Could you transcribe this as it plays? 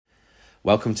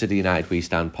Welcome to the United We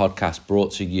Stand podcast,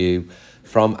 brought to you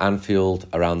from Anfield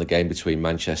around the game between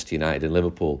Manchester United and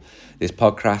Liverpool. This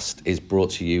podcast is brought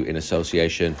to you in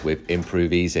association with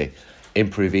Improve Easy.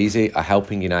 Improve Easy are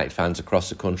helping United fans across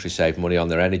the country save money on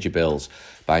their energy bills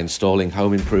by installing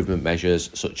home improvement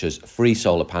measures such as free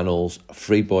solar panels,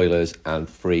 free boilers and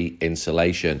free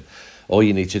insulation. All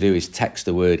you need to do is text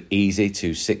the word EASY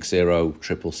to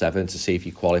 60777 to see if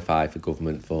you qualify for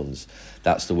government funds.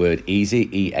 That's the word EASY,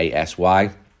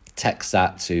 E-A-S-Y. Text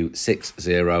that to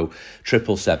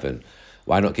 60777.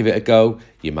 Why not give it a go?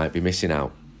 You might be missing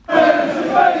out.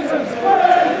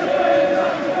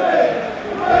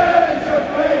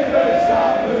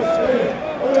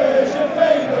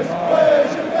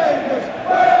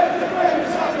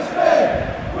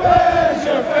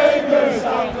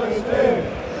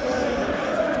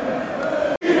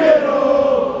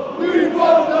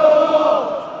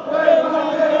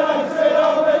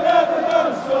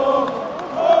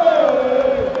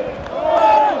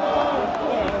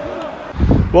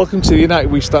 Welcome to the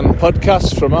United We Stand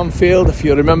podcast from Anfield. If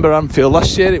you remember Anfield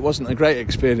last year, it wasn't a great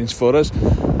experience for us.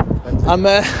 I'm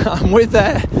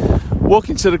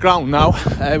walking to the ground now.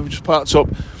 We've just parked up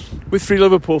with three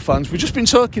Liverpool fans. We've just been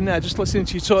talking there, just listening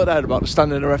to you talk there about the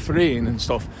standard of refereeing and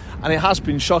stuff, and it has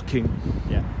been shocking.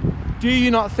 Yeah. Do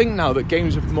you not think now that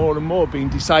games are more and more being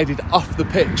decided off the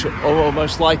pitch, or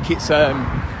almost like it's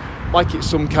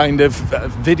some kind of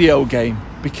video game?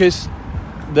 Because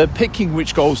they're picking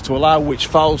which goals to allow, which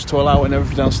fouls to allow and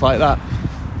everything else like that.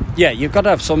 Yeah, you've got to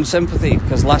have some sympathy,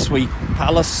 because last week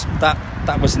Palace, that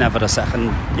was never a second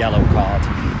yellow card,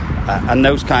 and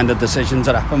those kind of decisions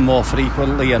that happen more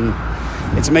frequently, and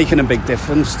it's making a big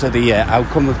difference to the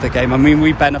outcome of the game. I mean,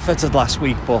 we benefited last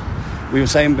week, but we were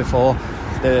saying before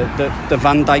the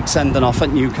Van Dijk sending off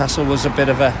at Newcastle was a bit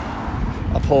of a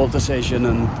poor decision,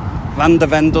 and Van de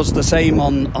Ven does the same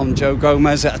on Joe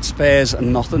Gomez at Spurs,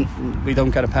 and nothing. We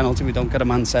don't get a penalty, we don't get a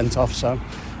man sent off. So,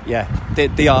 yeah,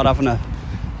 they are having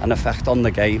an effect on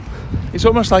the game. It's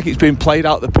almost like it's been played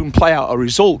out. They can play out a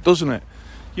result, doesn't it?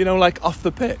 You know, like off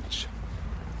the pitch.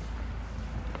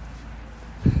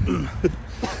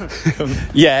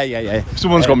 Yeah.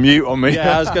 Someone's got mute on me.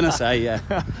 Yeah, I was going to say, yeah.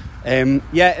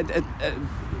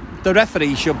 The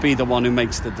referee should be the one who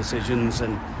makes the decisions,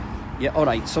 and yeah, all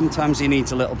right, sometimes he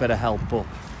needs a little bit of help, but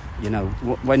you know,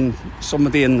 when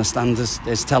somebody in the stand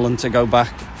is telling to go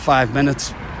back 5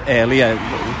 minutes earlier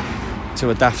to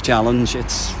a daft challenge,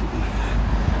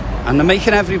 and they're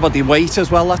making everybody wait as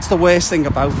well. That's the worst thing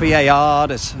about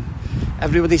VAR, is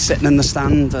everybody's sitting in the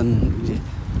stand, and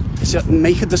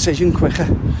make a decision quicker.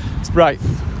 Right,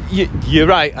 you're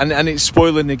right, and it's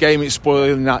spoiling the game. It's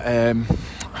spoiling that.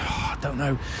 I don't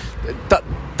know. That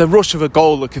the rush of a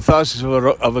goal, the catharsis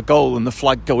of a goal, and the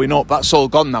flag going up, that's all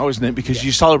gone now, isn't it? Because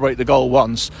you celebrate the goal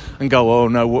once and go, oh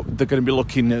no, they're going to be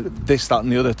looking at this, that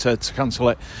and the other to cancel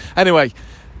it. Anyway,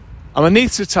 I'm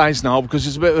anaesthetised now because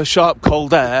there's a bit of a sharp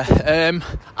cold air.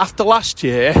 After last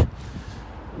year,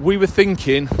 we were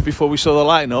thinking, before we saw the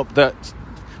lineup, that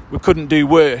we couldn't do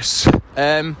worse.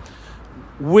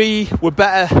 We were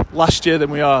better last year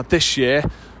than we are this year.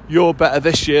 You're better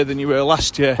this year than you were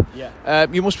last year. Yeah.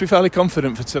 You must be fairly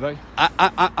confident for today.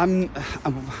 I'm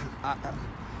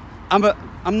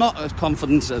not as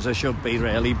confident as I should be,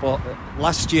 really. But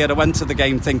last year I went to the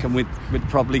game thinking we'd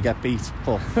probably get beat.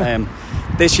 But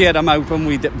this year I'm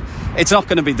hoping it's not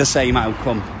going to be the same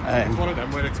outcome. It's one of them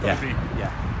where it's going to be.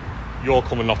 Yeah. You're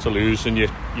coming not to lose, and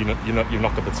you've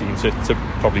not got the team to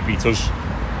probably beat us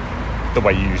the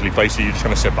way you usually play. So you're just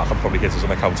going to sit back and probably hit us on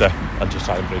the counter and just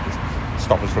try and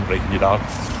stop us from breaking you down.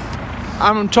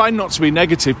 I'm trying not to be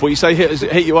negative, but you say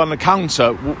hit you on the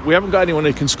counter. We haven't got anyone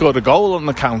who can score the goal on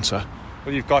the counter.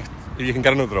 Well, you can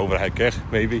get another overhead kick,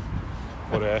 maybe.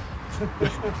 But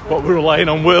what we're relying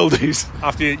on worldies.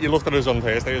 After you looked at us on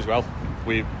Thursday as well,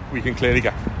 we can clearly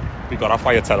we got off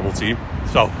by a terrible team.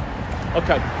 So,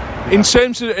 okay. In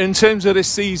terms of this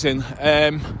season,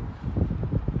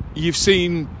 you've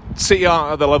seen City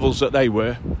aren't at the levels that they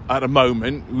were at the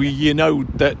moment. You know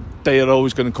that they are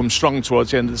always going to come strong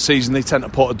towards the end of the season. They tend to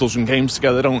put a dozen games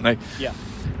together, don't they? Yeah.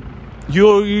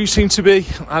 You seem to be,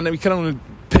 and we can only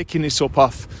picking this up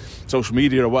off social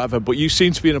media or whatever, but you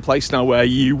seem to be in a place now where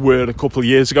you were a couple of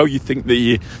years ago. You think that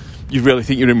you really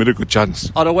think you're in with a good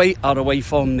chance. Our away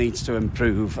form needs to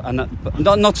improve, and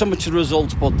not so much the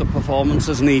results, but the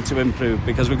performances need to improve,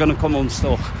 because we're going to come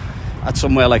unstuck at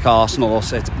somewhere like Arsenal or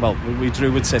City. Well, we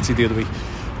drew with City the other week,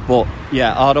 but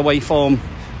yeah, our away form,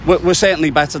 we're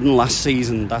certainly better than last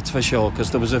season, that's for sure,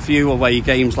 because there was a few away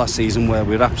games last season where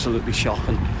we were absolutely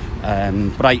shocking.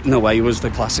 Brighton away was the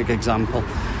classic example.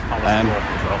 We're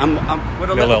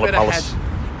a little bit ahead.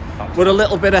 we're a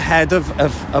little bit ahead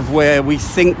of where we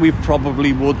think we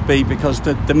probably would be, because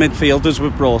the midfielders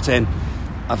we've brought in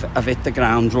have hit the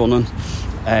ground running.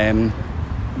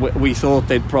 We thought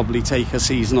they'd probably take a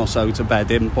season or so to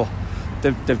bed in, but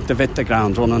they've hit the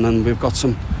ground running, and we've got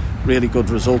some really good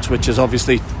results, which has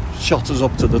obviously shot us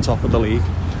up to the top of the league.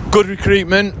 Good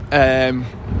recruitment.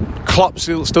 Klopp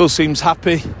still seems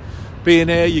happy being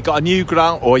here. You got a new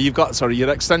ground, or you've got your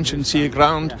extension to your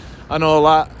ground, and all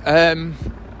that.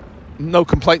 No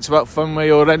complaints about Fenway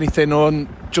or anything, or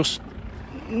just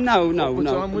no.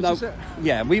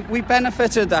 Yeah, we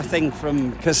benefited, I think,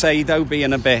 from Casado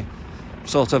being a bit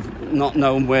sort of not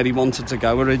knowing where he wanted to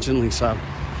go originally. So,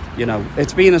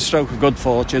 it's been a stroke of good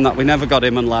fortune that we never got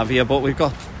him and Lavia, but we've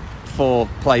got 4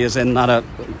 players in that are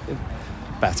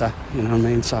better. You know what I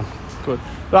mean? So good.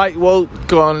 Right, well,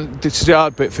 go on. This is the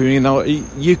hard bit for me now.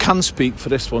 You can speak for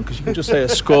this one, because you can just say a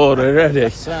score already.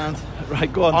 Sound.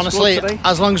 Right, go on. Honestly,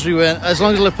 as long as we win, as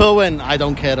long as Liverpool win, I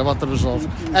don't care about the result.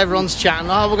 Everyone's chatting,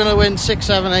 we're going to win 6,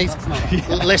 7, 8.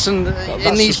 Listen,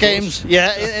 in these games,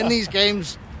 in these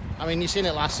games, I mean, you've seen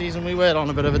it last season, we were on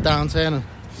a bit of a downturn,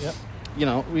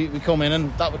 and we come in,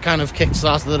 and that would kind of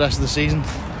kick-start the rest of the season.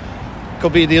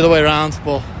 Could be the other way around,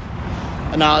 but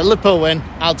now Liverpool win,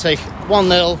 I'll take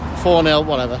 1-0, 4-0,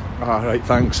 whatever. All right,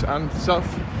 thanks. And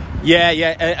yourself? Yeah.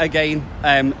 Again,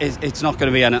 it's not going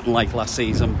to be anything like last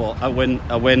season, but a win,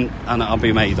 and it'll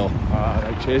be made up. All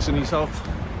right, cheers. And yourself?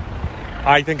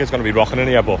 I think it's going to be rocking in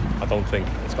here, but I don't think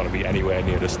it's going to be anywhere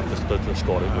near the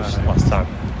score it was last time.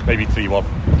 Maybe 3-1.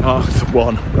 Oh,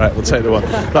 1. Right, we'll take the 1.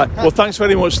 Right, well, thanks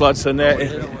very much, lads. And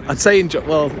I'd say enjoy.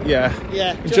 Well, yeah.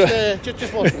 Yeah,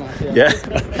 just watch the match. Yeah.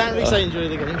 Can't really say enjoy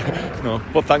the game. No,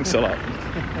 but thanks a lot.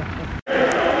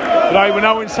 Right, we're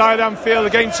now inside Anfield. The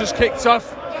game's just kicked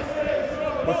off.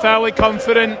 We're fairly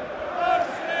confident.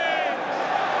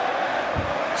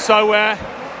 So,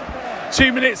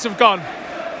 2 minutes have gone.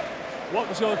 What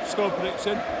was your score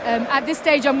prediction? At this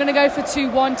stage, I'm going to go for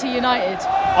 2-1 to United.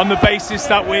 On the basis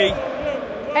that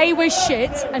we're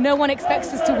shit and no one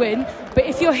expects us to win. But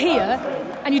if you're here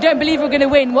and you don't believe we're going to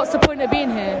win, what's the point of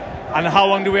being here? And how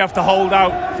long do we have to hold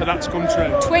out for that to come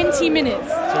true? 20 minutes.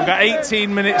 So we've got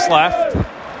 18 minutes left.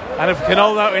 And if we can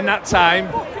hold out in that time,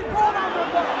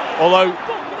 although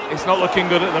it's not looking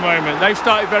good at the moment. They've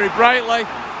started very brightly.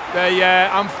 The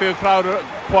Anfield crowd are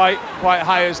quite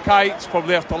high as kites,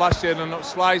 probably after last year, and not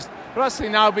sliced. But actually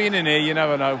now being in here, you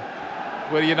never know.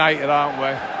 We're United, aren't we?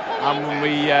 And when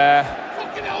we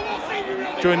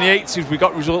during the 80s, we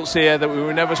got results here that we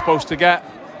were never supposed to get.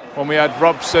 When we had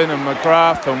Robson and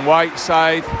McGrath and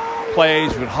Whiteside,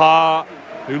 players with heart,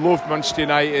 who loved Manchester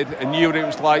United and knew what it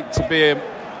was like to be a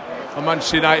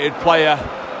Manchester United player.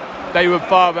 They were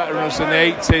far better than us in the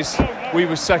 80s. We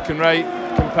were second rate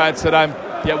compared to them,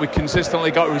 yet we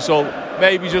consistently got a result.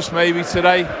 Maybe, just maybe,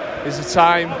 today is the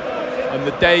time and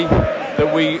the day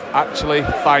that we actually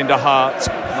find a heart.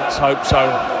 Let's hope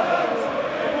so.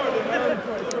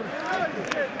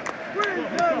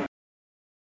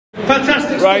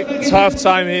 Fantastic. Right, it's half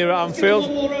time here at Anfield.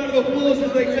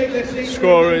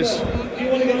 Score is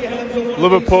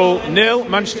Liverpool 0,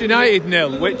 Manchester United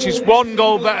 0, which is 1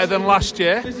 goal better than last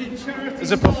year. Is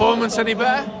the performance any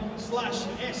better?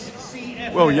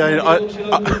 Well, yeah, at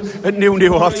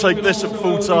 0-0, I'll take this at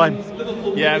full time.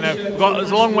 Yeah, no,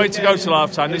 there's a long way to go till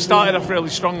half time. They started off really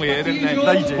strongly here, didn't they?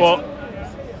 They did. But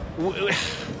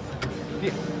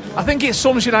I think it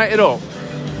sums United up.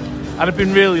 And I've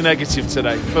been really negative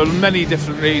today for many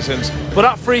different reasons. But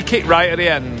that free kick right at the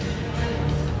end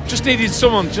just needed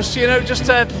someone, just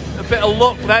a bit of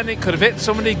luck. Then it could have hit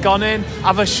somebody, gone in,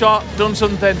 have a shot, done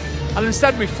something, and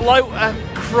instead we float a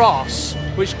cross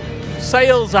which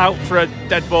sails out for a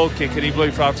dead ball kick, and he blew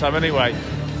for half time anyway.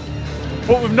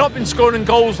 But we've not been scoring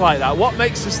goals like that. What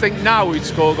makes us think now we'd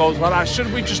score goals like that?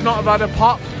 Should we just not have had a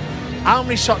pop? How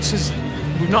many shots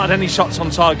we've not had any shots on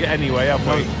target anyway, have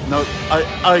we? No,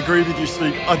 I agree with you,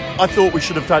 Steve. I thought we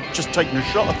should have just taken a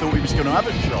shot. I thought we was going to have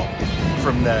a shot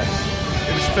from there.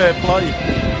 It was fair play.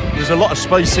 There's a lot of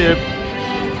space here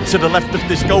to the left of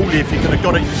this goalie if he could have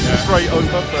got it straight over,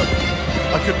 but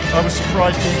I was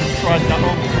surprised he even tried that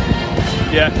on.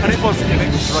 Yeah, and it wasn't an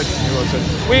illustration, was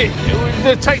it?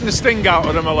 They're taking the sting out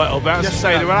of them a little bit. As I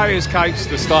say, they were high as kites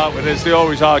to start with, as they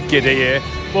always are giddy here.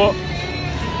 But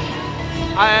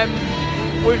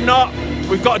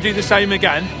we've got to do the same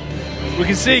again. We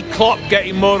can see Klopp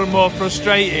getting more and more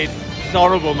frustrated. He's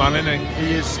horrible, man, isn't he?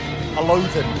 He is a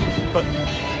loathing. But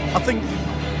I think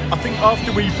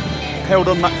after we held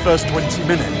on that first 20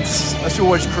 minutes, that's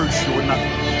always crucial in the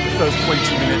first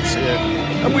 20 minutes here.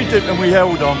 And we did, and we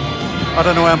held on. I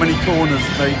don't know how many corners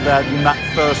they had in that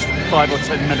first 5 or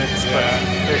 10 minutes, but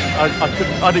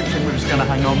I didn't think we was going to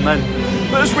hang on then.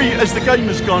 But as the game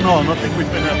has gone on, I think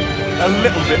we've been a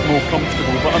little bit more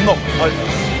comfortable. But I'm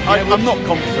not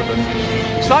confident.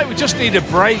 It's like we just need a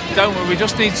break, don't we? We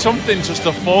just need something just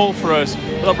to fall for us. A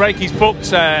little break. He's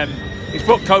booked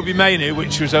Kobe Mainoo,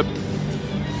 which was a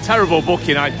terrible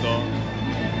booking, I thought.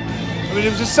 I mean,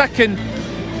 it was a second.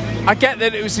 I get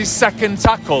that it was his second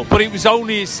tackle, but it was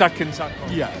only his second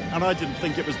tackle. Yeah, and I didn't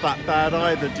think it was that bad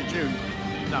either, did you?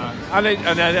 No, and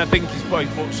I think he's probably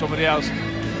booked somebody else.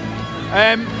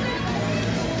 I'm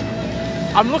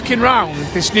looking round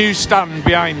this new stand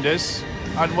behind us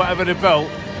and whatever they built.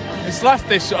 It's left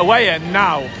this away end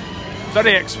now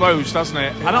very exposed, hasn't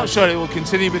it? I'm not sure it will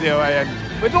continue with the away end.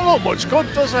 But it don't look much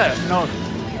good, does it? No,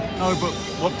 but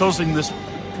what does in this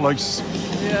place?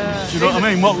 Yeah. Do you know what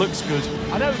I mean? What looks good?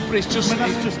 I know, but it's just...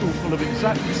 that's just all full of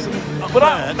execs.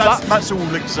 But that's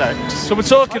all execs. So we're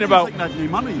talking about... I think they had new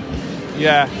money.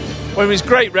 Yeah. Well, it was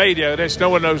great radio, this. No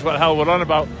one knows what the hell we're on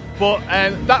about. But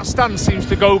that stand seems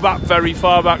to go back very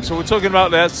far back. So we're talking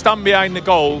about the stand behind the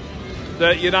goal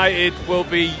that United will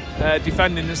be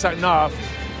defending in the second half.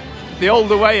 The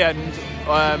old away end,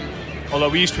 although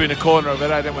we used to be in a corner over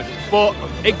there, didn't we? But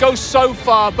it goes so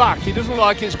far back, it doesn't look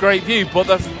like it's great view, but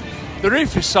the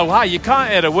roof is so high, you can't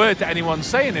hear a word that anyone's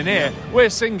saying in here. We're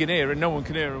singing here and no one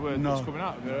can hear a word that's coming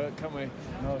out of here, can we?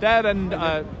 No. There and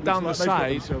down the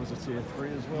side. They've got themselves a tier 3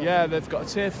 as well. Yeah, they've got a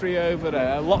tier 3 over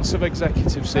there, lots of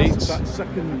executive seats. That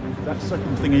second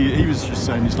thing he was just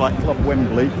saying is like Club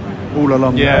Wembley all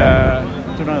along there. I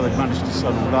don't know how they've managed to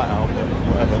sell all that out, but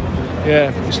whatever.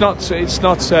 Yeah, it's not.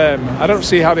 I don't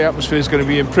see how the atmosphere is going to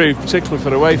be improved, particularly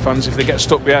for away fans if they get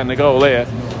stuck behind the goal here.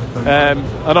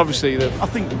 And obviously, I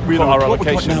think we put our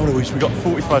allocation. What now, Louise? We've got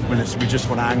 45 minutes. We just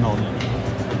want to hang on.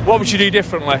 What would you do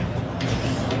differently?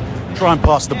 Try and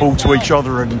pass the ball to each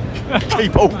other and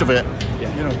keep hold of it.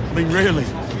 Yeah. You know, I mean, really.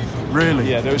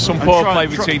 Yeah, there was some poor play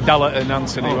between Dallett and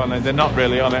Anthony. They're not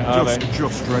really on it, are they?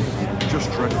 Just dreadful.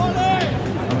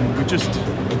 I mean,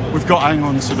 we've got to hang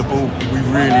on to the ball. We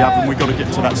really have, and we've got to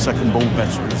get to that second ball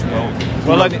better as well.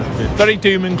 Well, very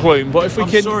doom and gloom. But if we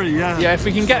if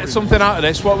we can get something out of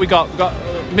this, what we got? We got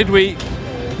midweek,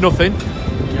 nothing.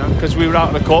 Because we were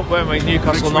out of the cup, weren't we?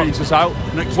 Newcastle knocked us out.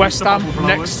 West Ham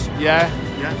next.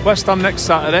 West Ham next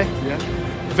Saturday. Yeah.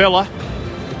 Villa.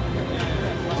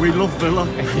 We love Villa.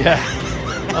 Yeah.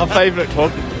 Our favourite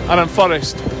club. And then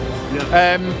Forest.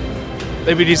 Yeah.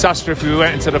 It'd be a disaster if we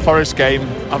went into the Forest game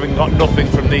having got nothing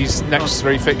from these next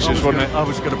 3 fixtures, wouldn't it? I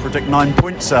was going to predict 9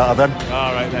 points out of them.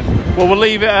 All right then. Well, we'll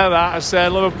leave it at that. As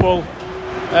Liverpool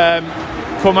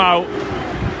come out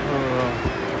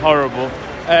horrible,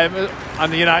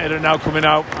 and the United are now coming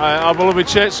out. Our beloved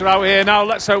Church are out here now.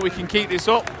 Let's hope we can keep this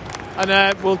up, and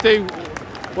we'll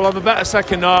have a better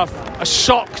second half. A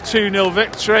shock 2-0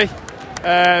 victory,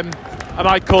 and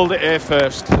I called it here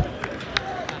first.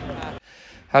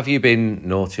 Have you been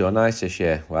naughty or nice this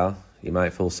year? Well, you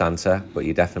might fool Santa, but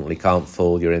you definitely can't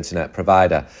fool your internet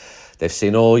provider. They've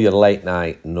seen all your late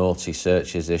night naughty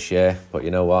searches this year, but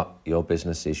you know what? Your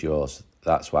business is yours.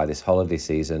 That's why this holiday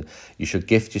season, you should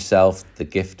gift yourself the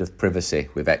gift of privacy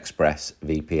with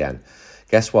ExpressVPN.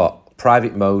 Guess what?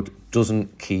 Private mode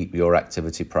doesn't keep your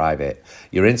activity private.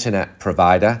 Your internet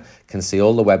provider can see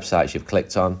all the websites you've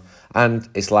clicked on, and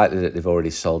it's likely that they've already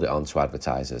sold it on to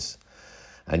advertisers.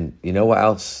 And you know what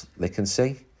else they can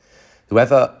see?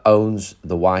 Whoever owns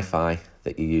the Wi-Fi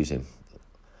that you're using,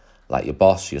 like your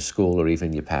boss, your school, or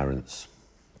even your parents.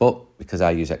 But because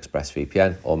I use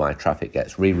ExpressVPN, all my traffic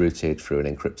gets rerouted through an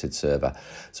encrypted server.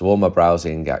 So all my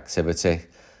browsing activity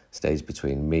stays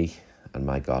between me and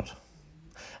my God.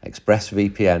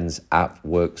 ExpressVPN's app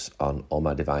works on all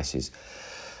my devices.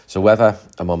 So whether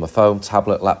I'm on my phone,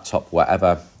 tablet, laptop,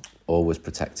 whatever, always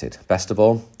protected. Best of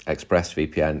all,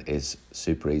 ExpressVPN is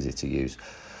super easy to use.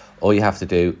 All you have to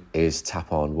do is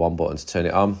tap on one button to turn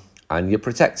it on and you're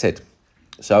protected.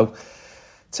 So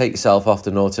take yourself off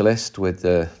the naughty list with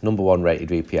the #1 rated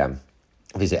VPN.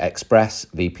 Visit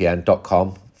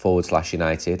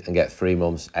expressvpn.com/United and get 3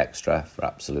 months extra for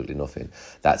absolutely nothing.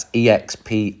 That's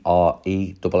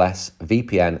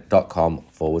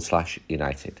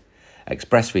expressvpn.com/United.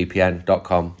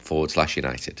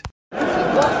 expressvpn.com/United.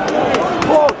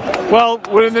 Well,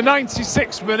 we're in the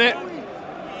 96th minute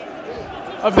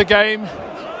of the game,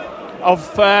 of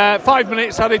 5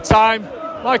 minutes added time.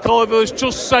 Michael Oliver has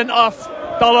just sent off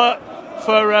Dallett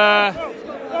for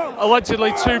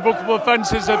allegedly 2 bookable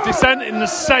offences of dissent in the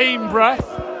same breath.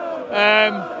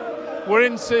 We're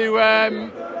into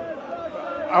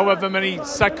however many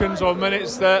seconds or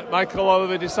minutes that Michael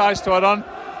Oliver decides to add on.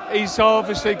 he's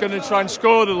obviously going to try and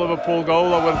score the Liverpool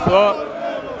goal, I would have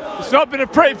thought. It's not been a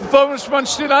pretty performance for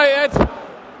Manchester United.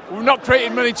 We've not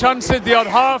created many chances, the odd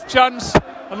half chance,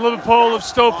 and Liverpool have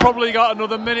still probably got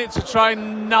another minute to try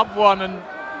and nab one, and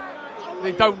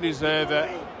they don't deserve it.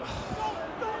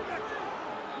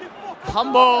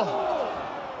 Handball.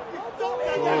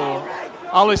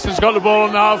 Alisson's got the ball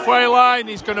on the halfway line.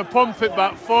 He's going to pump it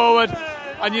back forward,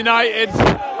 and United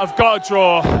have got a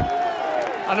draw,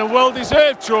 and a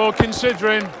well-deserved draw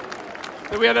considering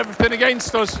that we had everything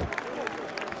against us.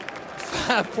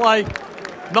 Fair play.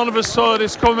 None of us saw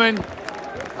this coming,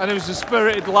 and it was a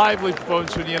spirited, lively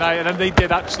performance from United, and they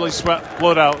did actually sweat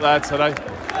blood out there today.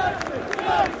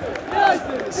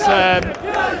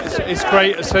 It's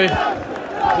great to see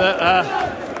that.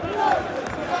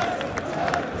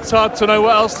 It's hard to know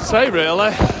what else to say,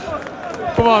 really.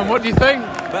 Come on, what do you think?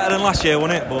 Better than last year,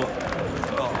 wasn't it? But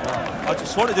I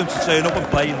just wanted them to turn up and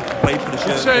play for the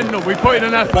shirt. Turn up, we put in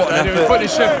an effort there, we put in a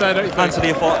shift there, don't you think?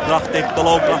 Anthony drafted, the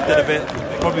low drafted a bit,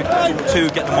 probably to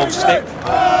get the most stick.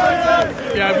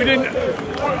 Yeah, we didn't.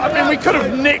 I mean, we could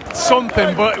have nicked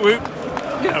something, but we,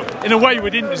 in a way we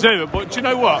didn't deserve it. But do you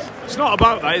know what? It's not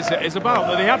about that, is it? It's about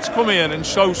that they had to come in and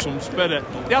show some spirit.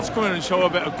 They had to come in and show a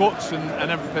bit of guts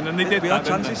and everything, and they did. We had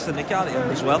chances to nick out at the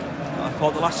end as well. I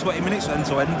thought the last 20 minutes end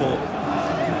to end, but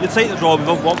you take the draw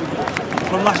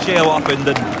from last year, what happened,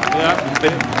 and we've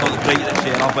been not the great this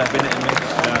year. I've been hitting me.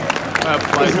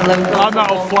 And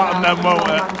that'll flatten them, won't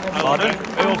it?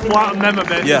 It'll flatten them a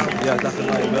bit. Yeah,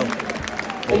 definitely it will.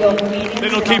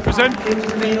 It'll keep us in.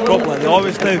 Probably, they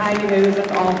always do.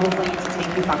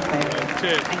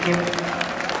 Cheers.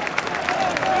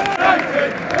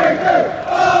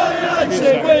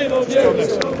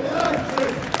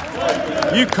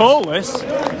 You call this,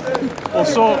 or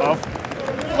sort of.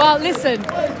 Well, listen,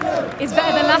 it's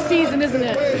better than last season, isn't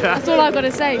it? Yeah. That's all I've got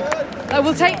to say.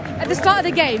 We'll take, at the start of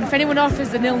the game, if anyone offers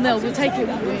the 0-0, we'll take it.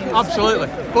 Absolutely.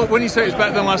 But when you say it's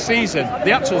better than last season,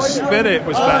 the actual spirit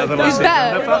was better than last season.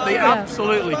 Better. The fact they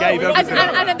absolutely gave everything.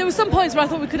 And there were some points where I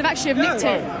thought we could have actually nicked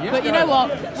it. But you know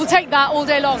what? We'll take that all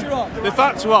day long. The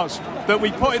fact was that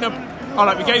we put in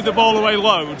we gave the ball away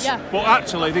loads, but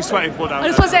actually they sweated blood out. I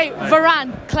just want to say,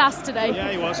 Varane, class today.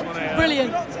 Yeah, he was, wasn't he?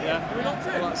 Brilliant. Yeah,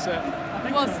 that's it.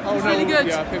 It was really good.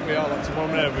 Yeah, I think we are. That's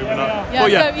one minute, we were not.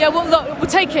 Yeah, well, look, we'll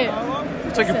take it.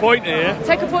 We'll take a point here.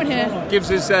 Take a point here.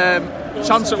 Gives us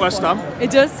chance at West Ham.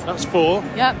 It does. That's 4.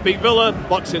 Yeah. Beat Villa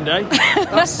Boxing Day.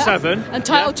 That's 7. And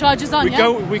title charges on.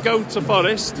 We go to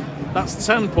Forest. That's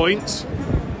 10 points.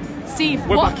 Steve,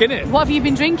 we're back in it. What have you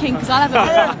been drinking? Because I'll have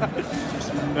a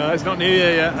No, it's not New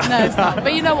Year yet. No, it's not.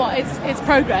 But you know what? It's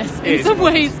progress. In some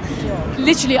ways,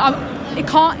 literally, it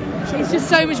can't. It's just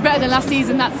so much better than last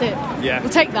season. That's it. Yeah. We'll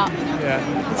take that. Yeah.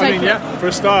 For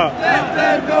a start.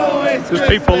 There's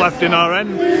people left in our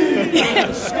end.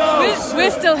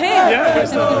 we're still here. Yeah, we're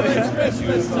still here.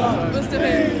 We're still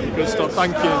here. Good stuff.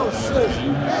 Thank you.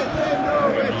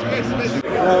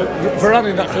 Varane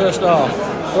in that first half.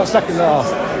 That second half.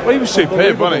 Well, he was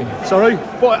superb, wasn't he? Sorry?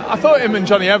 But I thought him and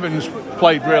Johnny Evans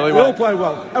played really well. They all played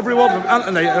well. Every one of them.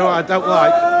 Anthony, who I don't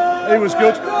like, he was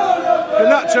good.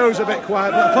 Nacho's a bit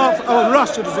quiet, but apart from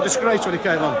Rashford was a disgrace when he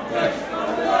came on.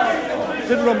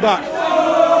 Didn't run back.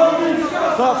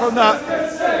 Apart from that,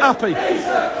 happy.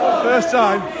 First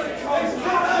time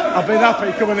I've been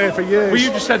happy coming here for years. Well, you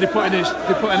just said they put in a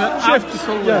shift.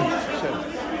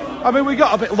 I mean, we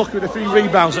got a bit lucky with a few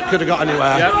rebounds that could have got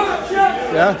anywhere.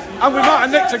 Yeah. And we might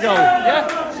have nicked a goal.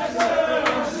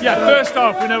 Yeah, first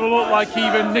half we never looked like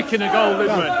even nicking a goal, did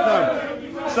we?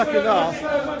 No. Second half.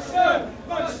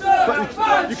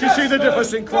 But you can see the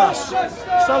difference in class.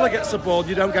 Salah gets the ball,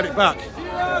 you don't get it back.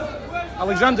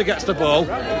 Alexander gets the ball.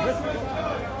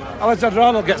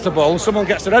 Alexander-Arnold gets the ball, and someone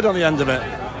gets the head on the end of it.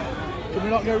 Can we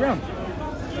not go round?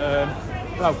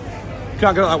 No.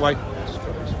 Can't go that way.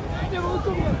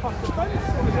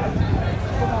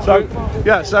 So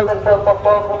the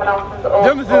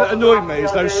only thing that annoyed me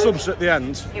is those subs at the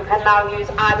end. You can now use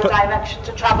either direction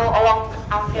to travel along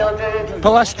Anfield Road.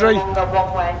 Palestri and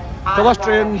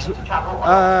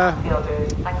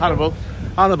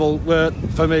Hannibal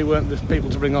weren't the people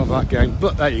to bring on for that game,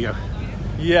 but there you go.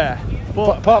 Yeah.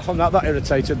 But apart from that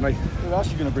irritated me. Who else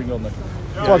are you going to bring on then?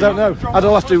 Well, I don't know.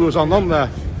 Adolafty was on there.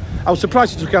 I was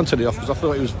surprised he took Anthony off because I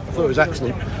thought it was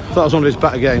excellent. I thought it was one of his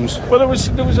better games. Well, there was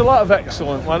a lot of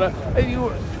excellent.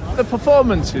 The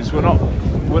performances were not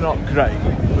great.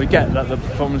 We get that the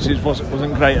performances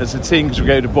wasn't great as a team because we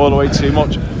gave the ball away too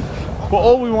much. But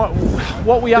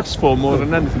what we asked for more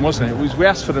than anything, wasn't it? Was we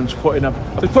asked for them to put in a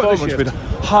performance with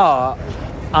heart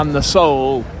and the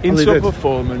soul into a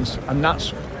performance, and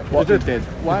that's what they did.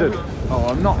 Why? Oh,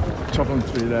 I'm not travelling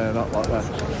through there, not like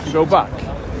that. You go back?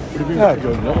 Yeah,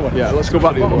 going the other way. Yeah, let's go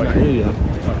back the other way. Yeah.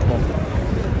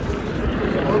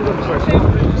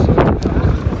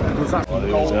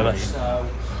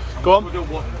 Go on.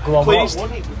 Go on, Pleased?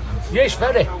 Yes,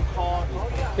 very.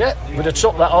 Yeah, we'd have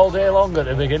took that all day long at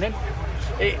the beginning.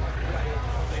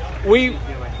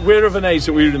 We're of an age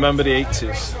that we remember the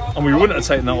 80s, and we wouldn't have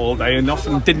taken that all day, and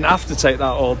often didn't have to take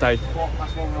that all day.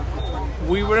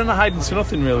 We were in a hiding to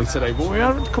nothing really today, but we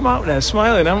haven't come out there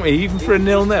smiling, haven't we? Even for a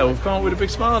 0-0, we've come out with a big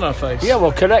smile on our face. Yeah,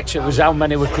 well, correct. It was how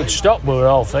many we could stop, we were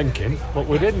all thinking, but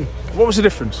we didn't. What was the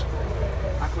difference?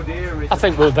 I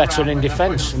think we were better in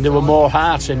defence, and there were more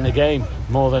heart in the game,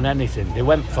 more than anything. They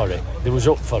went for it. They was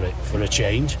up for it, for a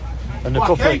change. And a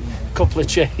couple of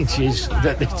changes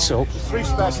that they took. 3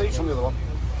 spare seats on the other one.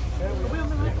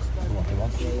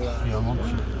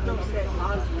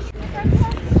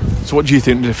 So what do you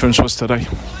think the difference was today?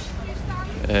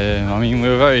 I mean, we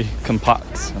were very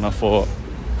compact, and I thought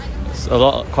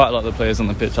quite a lot of the players on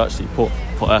the pitch actually put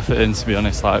effort in, to be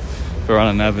honest. Like Varane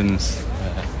and Evans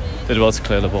did well to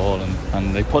clear the ball,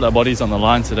 and they put their bodies on the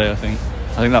line today. I think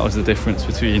that was the difference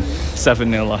between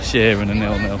 7-0 last year and a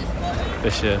 0-0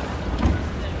 this year.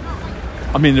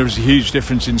 I mean, there was a huge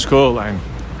difference in scoreline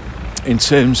in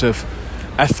terms of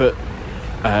effort.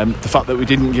 The fact that we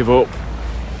didn't give up.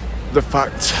 The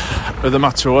fact of the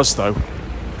matter was, though,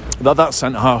 that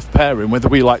centre-half pairing, whether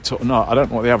we liked it or not, I don't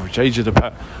know what the average age of the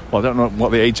pair. Well, I don't know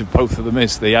what the age of both of them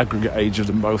is, the aggregate age of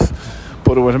them both.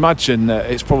 But I would imagine that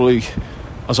it's probably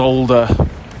as older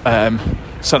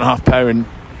centre-half pairing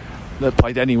that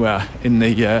played anywhere in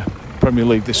the Premier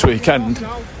League this weekend.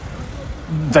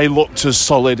 They looked as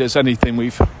solid as anything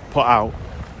we've put out.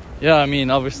 Yeah, I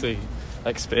mean, obviously,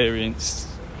 experience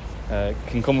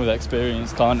can come with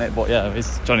experience, can't it? But yeah,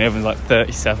 Johnny Evans like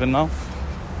 37 now.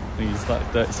 I think he's like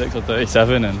 36 or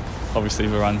 37, and obviously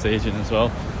Varane's aging as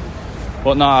well.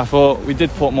 But no, I thought we did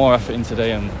put more effort in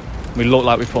today, and we looked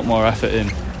like we put more effort in.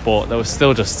 But there was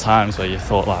still just times where you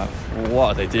thought, like, what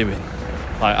are they doing?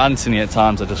 Like Anthony, at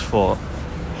times I just thought,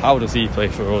 how does he play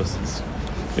for us?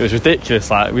 It was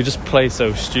ridiculous. Like, we just play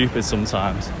so stupid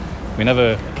sometimes. We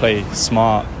never play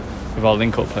smart with our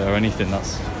link-up play or anything.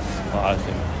 That's what I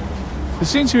think. There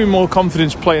seems to be more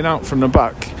confidence playing out from the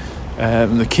back.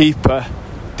 The keeper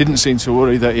didn't seem to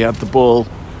worry that he had the ball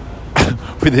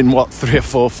within 3 or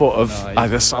 4 foot of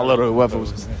either Salah or whoever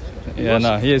was. Yeah,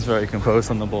 no, he is very composed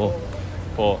on the ball.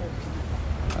 But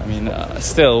I mean,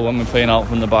 still, when we're playing out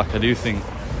from the back, I do think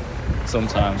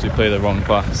sometimes we play the wrong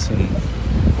pass and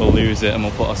we'll lose it and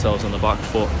we'll put ourselves on the back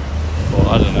foot. But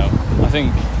I don't know. I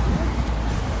think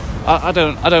I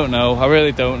don't know. I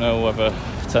really don't know whether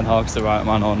Ten Hag's the right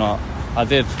man or not. I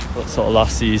did sort of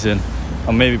last season,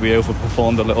 and maybe we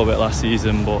overperformed a little bit last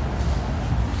season, but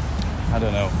I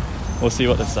don't know. We'll see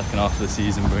what the second half of the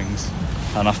season brings,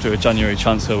 and after a January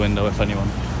transfer window, if anyone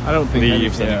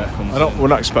leaves, anyone comes in. We're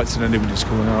not expecting anybody's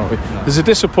coming out. No. There's a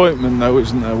disappointment though,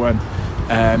 isn't there, when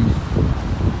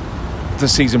the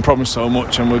season promised so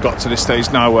much, and we've got to this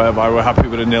stage now whereby we're happy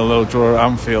with a 0-0 draw at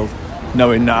Anfield,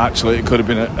 knowing that actually it could have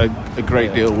been a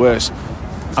great deal worse.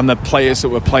 And the players that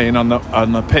were playing on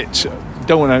the pitch,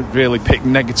 don't want to really pick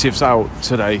negatives out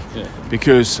today,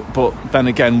 but then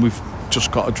again, we've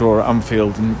just got a draw at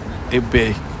Anfield, and it'd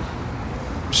be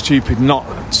stupid not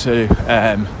to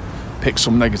pick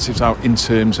some negatives out in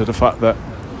terms of the fact that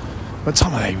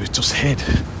McTominay was just hid.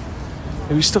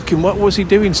 He was stuck in, what was he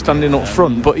doing standing up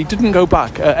front? But he didn't go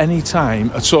back at any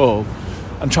time at all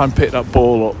and try and pick that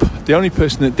ball up. The only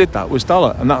person that did that was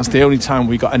Dalla, and that's the only time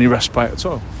we got any respite at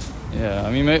all. Yeah,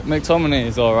 I mean, McTominay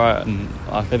is alright, and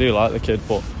I do like the kid,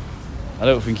 but I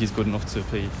don't think he's good enough to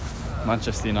be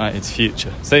Manchester United's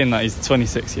future. Saying that, he's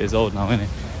 26 years old now, isn't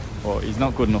he? But he's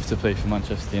not good enough to play for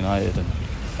Manchester United, and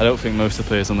I don't think most of the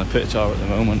players on the pitch are at the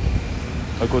moment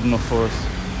are good enough for us.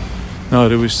 No,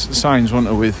 there was signs,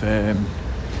 wasn't there,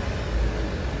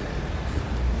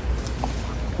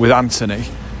 with Anthony.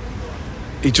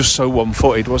 He just so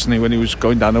one-footed, wasn't he, when he was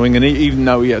going down the wing, and even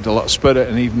though he had a lot of spirit,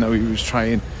 and even though he was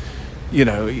trying, he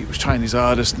was trying his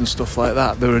hardest and stuff like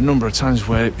that, there were a number of times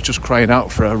where it was just crying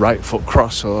out for a right foot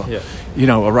cross or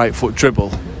a right foot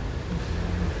dribble.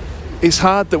 It's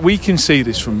hard that we can see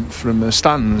this from the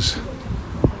stands.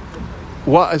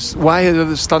 Why are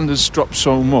the standards dropped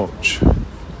so much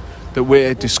that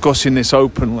we're discussing this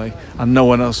openly and no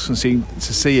one else can seem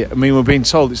to see it? I mean, we're being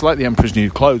told, it's like the Emperor's New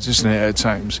Clothes, isn't it, at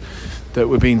times, that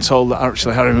we're being told that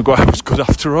actually Harry Maguire was good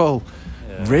after all.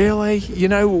 Yeah. Really?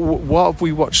 What have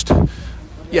we watched?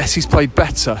 Yes, he's played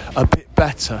better, a bit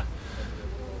better,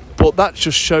 but that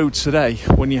just showed today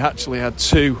when you actually had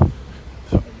two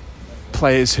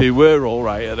players who were all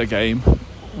right at the game,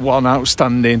 one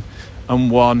outstanding and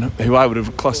one who I would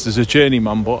have classed as a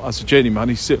journeyman, but as a journeyman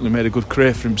he certainly made a good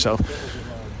career for himself.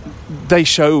 They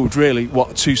showed really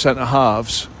what two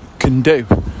centre-halves can do.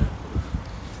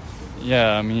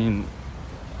 Yeah, I mean,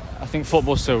 I think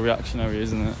football's so reactionary,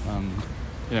 isn't it?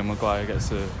 Maguire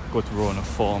gets a good run of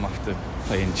form after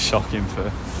playing shocking for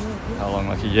how long,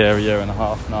 like a year and a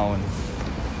half now, and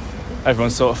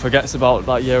everyone sort of forgets about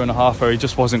that year and a half where he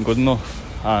just wasn't good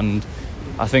enough. And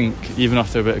I think even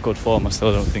after a bit of good form, I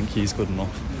still don't think he's good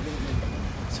enough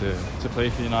to play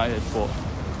for United. But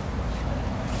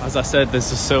as I said,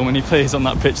 there's just so many players on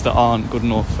that pitch that aren't good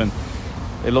enough, and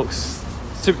it looks,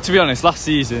 to be honest, last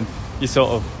season you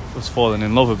sort of was falling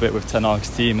in love a bit with Ten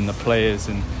Hag's team and the players,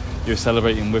 and you were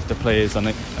celebrating with the players.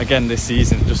 And again this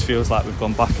season it just feels like we've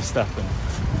gone back a step,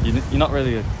 and you're not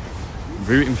really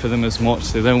rooting for them as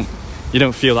much. You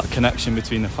don't feel that connection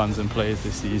between the fans and players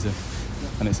this season,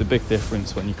 and it's a big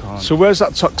difference when you can't. So where's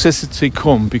that toxicity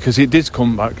come? Because it did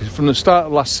come back from the start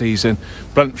of last season.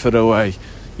 Brentford away,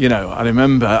 I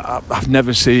remember I've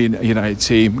never seen a United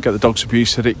team get the dog's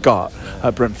abuse that it got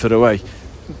at Brentford away.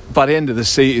 By the end of the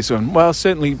season, well,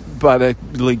 certainly by the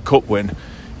League Cup win,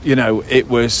 it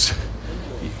was,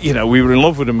 we were in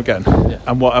love with them again. Yeah.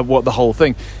 And what the whole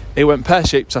thing, it went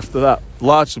pear-shaped after that,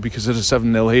 largely because of the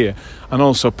 7-0 here, and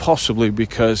also possibly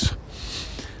because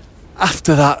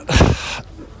after that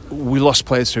we lost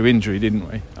players through injury, didn't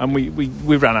we? And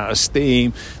we ran out of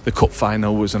steam. The cup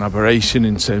final was an aberration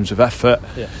in terms of effort.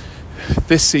 Yeah.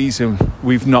 This season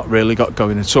we've not really got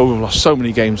going at all. We've lost so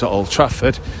many games at Old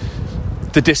Trafford.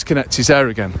 The disconnect is there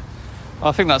again.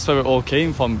 I think that's where it all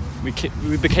came from.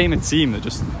 We became a team that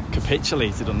just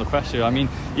capitulated under pressure. I mean,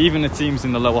 even the teams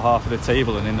in the lower half of the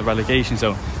table and in the relegation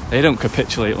zone, they don't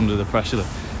capitulate under the pressure.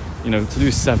 To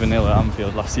lose 7-0 at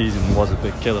Anfield last season was a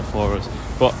big killer for us.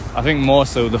 But I think more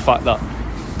so the fact that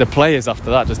the players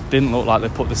after that just didn't look like they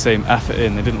put the same effort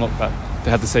in. They didn't look like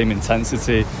they had the same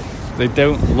intensity. They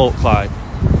don't look like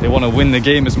they want to win the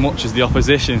game as much as the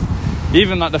opposition.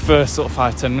 Even like the first sort of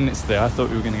 5-10 minutes there, I thought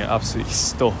we were going to get absolutely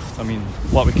stuffed. I mean,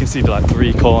 what we conceded, like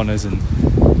 3 corners, and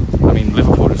I mean,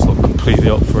 Liverpool just looked completely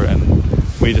up for it, and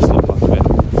we just looked like a bit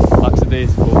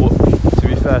lackadaisical. But to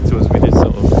be fair to us, we did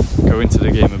sort of go into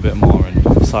the game a bit more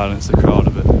and silence the crowd a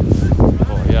bit.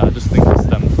 But yeah, I just think it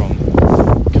stemmed from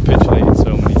capitulating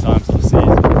so many times last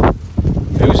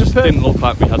season. It just didn't look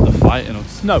like we had the fight in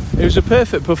us. No, it was a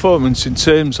perfect performance in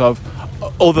terms of,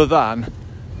 other than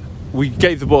we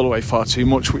gave the ball away far too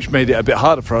much, which made it a bit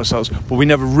harder for ourselves. But we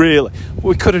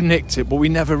could have nicked it, but we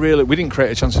didn't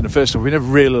create a chance in the first half. We never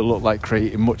really looked like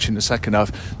creating much in the second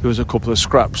half. There was a couple of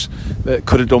scraps that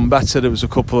could have done better. There was a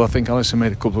couple, I think Alisson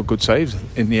made a couple of good saves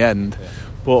in the end.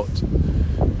 But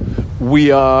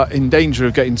we are in danger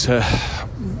of getting to,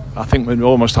 I think we're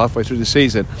almost halfway through the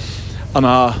season, and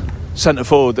our centre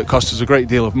forward that cost us a great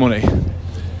deal of money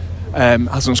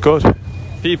hasn't scored.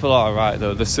 People are right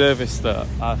though. The service that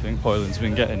I think Hoyland's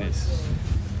been getting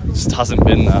just hasn't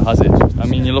been there, has it? I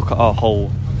mean, you look at our whole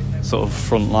sort of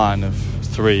front line of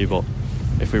 3, but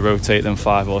if we rotate them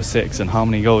 5 or 6, and how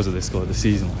many goals have they scored this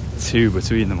season? Like 2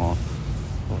 between them, or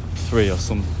 3, or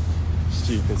some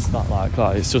stupid stat like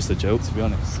that. It's just a joke, to be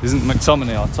honest. Isn't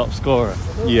McTominay our top scorer?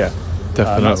 Yeah,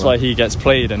 definitely. And that's why he gets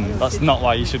played, and that's not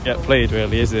why he should get played,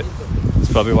 really, is it?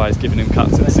 It's probably why he's giving him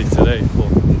captaincy today.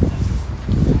 But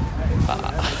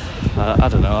I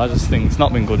don't know. I just think it's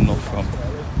not been good enough from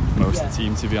most of the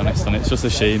team, to be honest, and it's just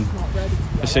a shame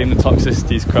the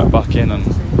toxicity's crept back in, and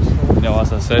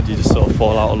as I said, you just sort of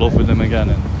fall out of love with them again,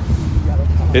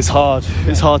 and it's hard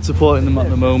supporting them at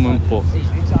the moment. But I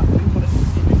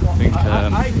think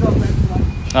I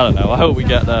don't know, I hope we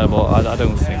get there, but I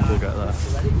don't think we'll get there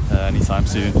anytime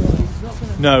soon.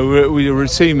 No, we're a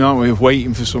team, aren't we,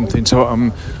 waiting for something.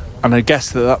 So and I guess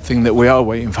that thing that we are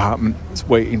waiting to happen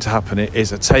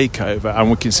is a takeover, and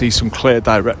we can see some clear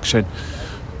direction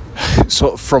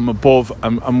sort of from above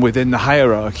and within the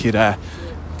hierarchy there,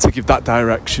 to give that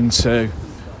direction to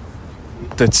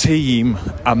the team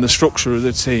and the structure of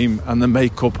the team and the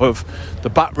makeup of the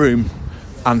back room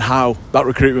and how that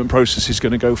recruitment process is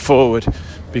going to go forward.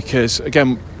 Because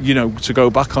again, to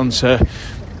go back onto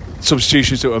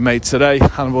substitutions that were made today,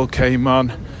 Hannibal came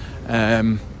on,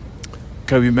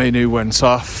 Kobe Mainoo went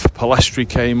off, Palestri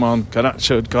came on,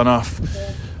 Garnacho had gone off.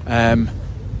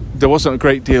 There wasn't a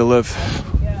great deal of,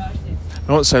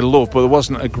 I won't say love, but there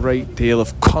wasn't a great deal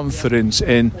of confidence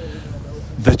in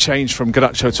the change from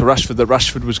Garnacho to Rashford, that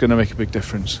Rashford was going to make a big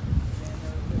difference.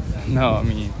 No, I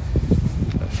mean,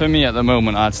 for me at the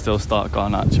moment, I'd still start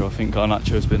Garnacho. I think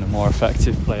Garnacho has been a more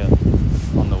effective player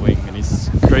on the wing, and he's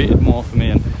created more for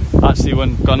me, and actually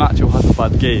when Garnacho has a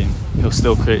bad game, he'll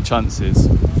still create chances.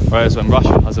 Whereas when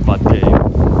Rashford has a bad game,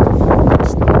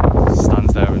 he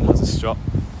stands there and has a strop.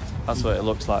 That's what it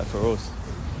looks like for us.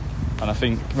 And I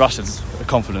think Rashford's a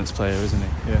confidence player, isn't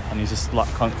he? Yeah. And he's just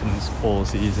lacked confidence all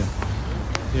season.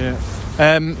 Yeah.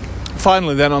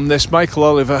 Finally then on this, Michael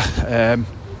Oliver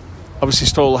obviously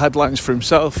stole the headlines for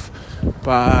himself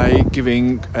by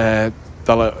giving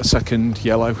Dalot a second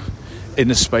yellow in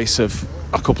the space of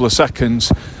a couple of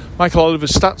seconds. Michael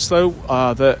Oliver's stats though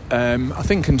are that I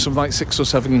think in something like 6 or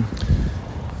 7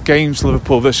 games,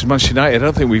 Liverpool versus Manchester United, I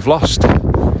don't think we've lost.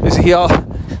 Is he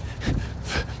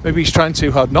maybe he's trying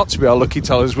too hard not to be our lucky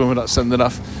talisman when that's sending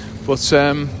off, but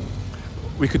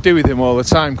we could do with him all the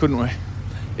time, couldn't we?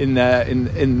 In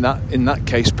that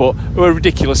case, but it was a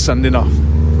ridiculous sending off.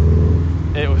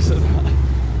 It was,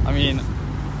 I mean,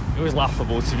 it was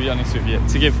laughable, to be honest with you,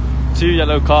 to give 2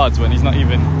 yellow cards when he's not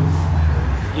even,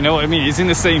 you know what I mean, he's in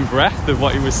the same breath of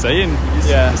what he was saying.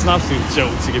 It's an absolute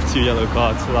joke to give 2 yellow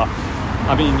cards for that.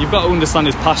 I mean, you've got to understand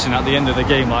his passion at the end of the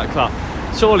game like that.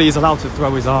 Surely he's allowed to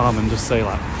throw his arm and just say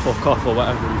like fuck off or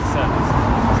whatever he says.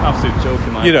 It's an absolute joke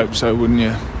in my opinion. You'd hope so, wouldn't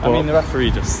you? I mean, the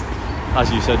referee just,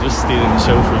 as you said, just stealing the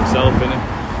show for himself,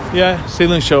 innit? Yeah,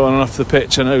 stealing the show on and off the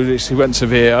pitch. I noticed he went to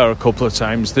VAR a couple of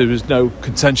times. There was no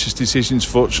contentious decisions,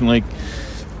 fortunately.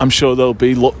 I'm sure they'll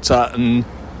be looked at and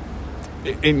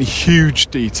in huge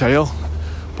detail,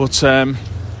 but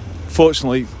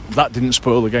fortunately that didn't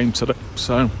spoil the game today.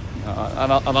 So,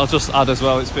 and I'll just add as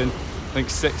well, it's been I think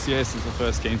 6 years since the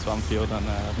first came to Anfield, and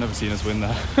I've never seen us win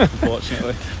there,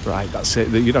 unfortunately. Right, that's it.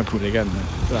 You're not coming again then.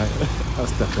 Right,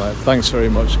 that's definitely right. Thanks very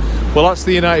much. Well, that's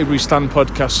the United We Stand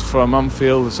podcast from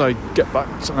Anfield as I get back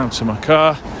out to my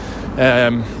car.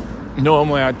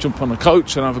 Normally I'd jump on the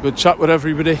coach and have a good chat with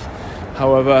everybody.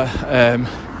 However,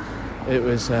 it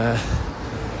was a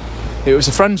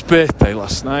friend's birthday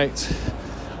last night,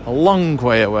 a long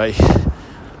way away,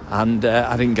 and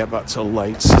I didn't get back till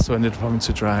late, so I ended up having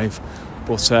to drive.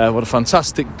 But what a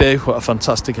fantastic day, what a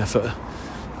fantastic effort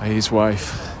by his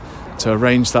wife to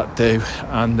arrange that day,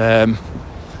 and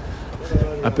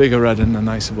a bigger head and a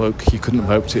nicer bloke you couldn't have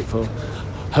hoped it for.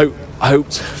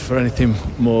 Hoped for anything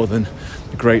more than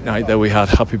the great night that we had.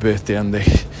 Happy birthday, Andy.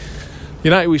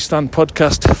 United We Stand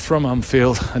podcast from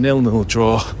Anfield, a 0-0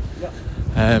 draw.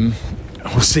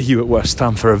 We'll see you at West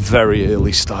Ham for a very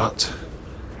early start.